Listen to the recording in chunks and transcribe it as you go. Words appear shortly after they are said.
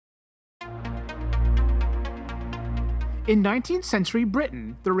In 19th century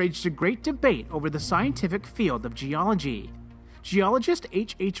Britain, there raged a great debate over the scientific field of geology. Geologist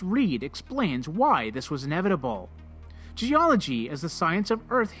H. Reid explains why this was inevitable. Geology, as the science of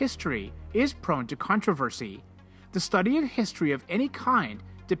Earth history, is prone to controversy. The study of history of any kind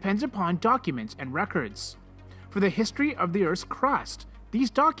depends upon documents and records. For the history of the Earth's crust,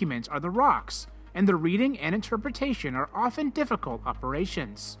 these documents are the rocks, and their reading and interpretation are often difficult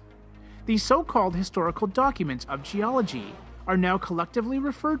operations. These so-called historical documents of geology are now collectively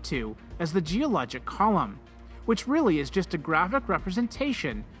referred to as the geologic column, which really is just a graphic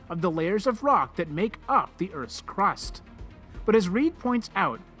representation of the layers of rock that make up the Earth's crust. But as Reid points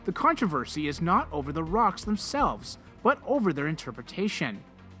out, the controversy is not over the rocks themselves, but over their interpretation.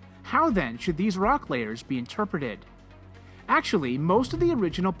 How then should these rock layers be interpreted? Actually, most of the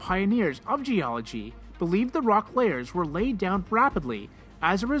original pioneers of geology believed the rock layers were laid down rapidly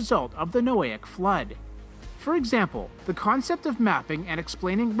as a result of the Noahic flood. For example, the concept of mapping and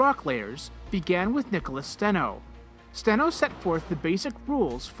explaining rock layers began with Nicolaus Steno. Steno set forth the basic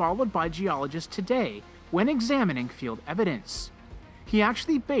rules followed by geologists today when examining field evidence. He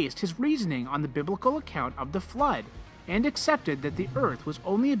actually based his reasoning on the biblical account of the flood and accepted that the Earth was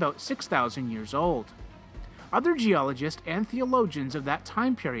only about 6,000 years old. Other geologists and theologians of that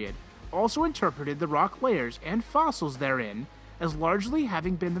time period also interpreted the rock layers and fossils therein as largely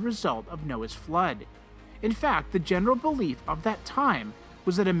having been the result of Noah's flood. In fact, the general belief of that time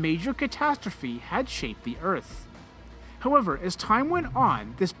was that a major catastrophe had shaped the Earth. However, as time went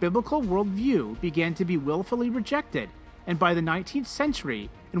on, this biblical worldview began to be willfully rejected, and by the 19th century,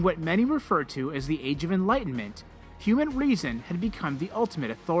 in what many refer to as the Age of Enlightenment, human reason had become the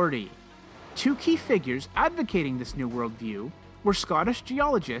ultimate authority. Two key figures advocating this new worldview were Scottish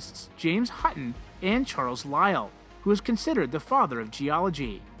geologists James Hutton and Charles Lyell, who is considered the father of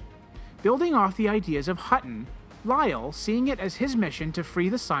geology. Building off the ideas of Hutton, Lyell, seeing it as his mission to free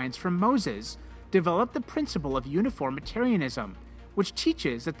the science from Moses, developed the principle of Uniformitarianism, which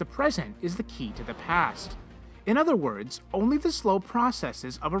teaches that the present is the key to the past. In other words, only the slow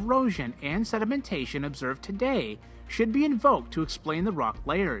processes of erosion and sedimentation observed today should be invoked to explain the rock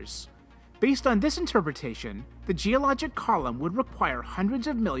layers. Based on this interpretation, the geologic column would require hundreds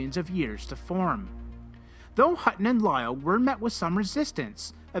of millions of years to form. Though Hutton and Lyell were met with some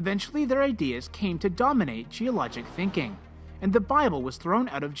resistance, eventually their ideas came to dominate geologic thinking, and the Bible was thrown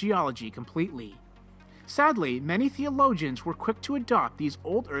out of geology completely. Sadly, many theologians were quick to adopt these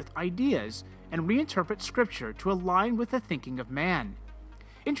old Earth ideas and reinterpret Scripture to align with the thinking of man.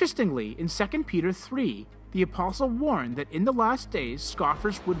 Interestingly, in 2 Peter 3, the apostle warned that in the last days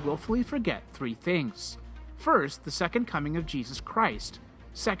scoffers would willfully forget three things. First, the second coming of Jesus Christ.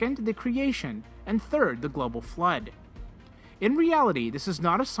 Second, the creation, and third, the global flood. In reality, this is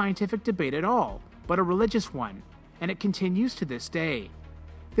not a scientific debate at all, but a religious one, and it continues to this day.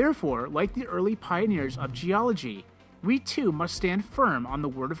 Therefore, like the early pioneers of geology, we too must stand firm on the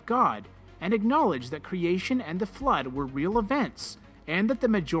Word of God and acknowledge that creation and the flood were real events, and that the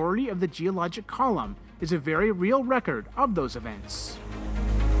majority of the geologic column is a very real record of those events.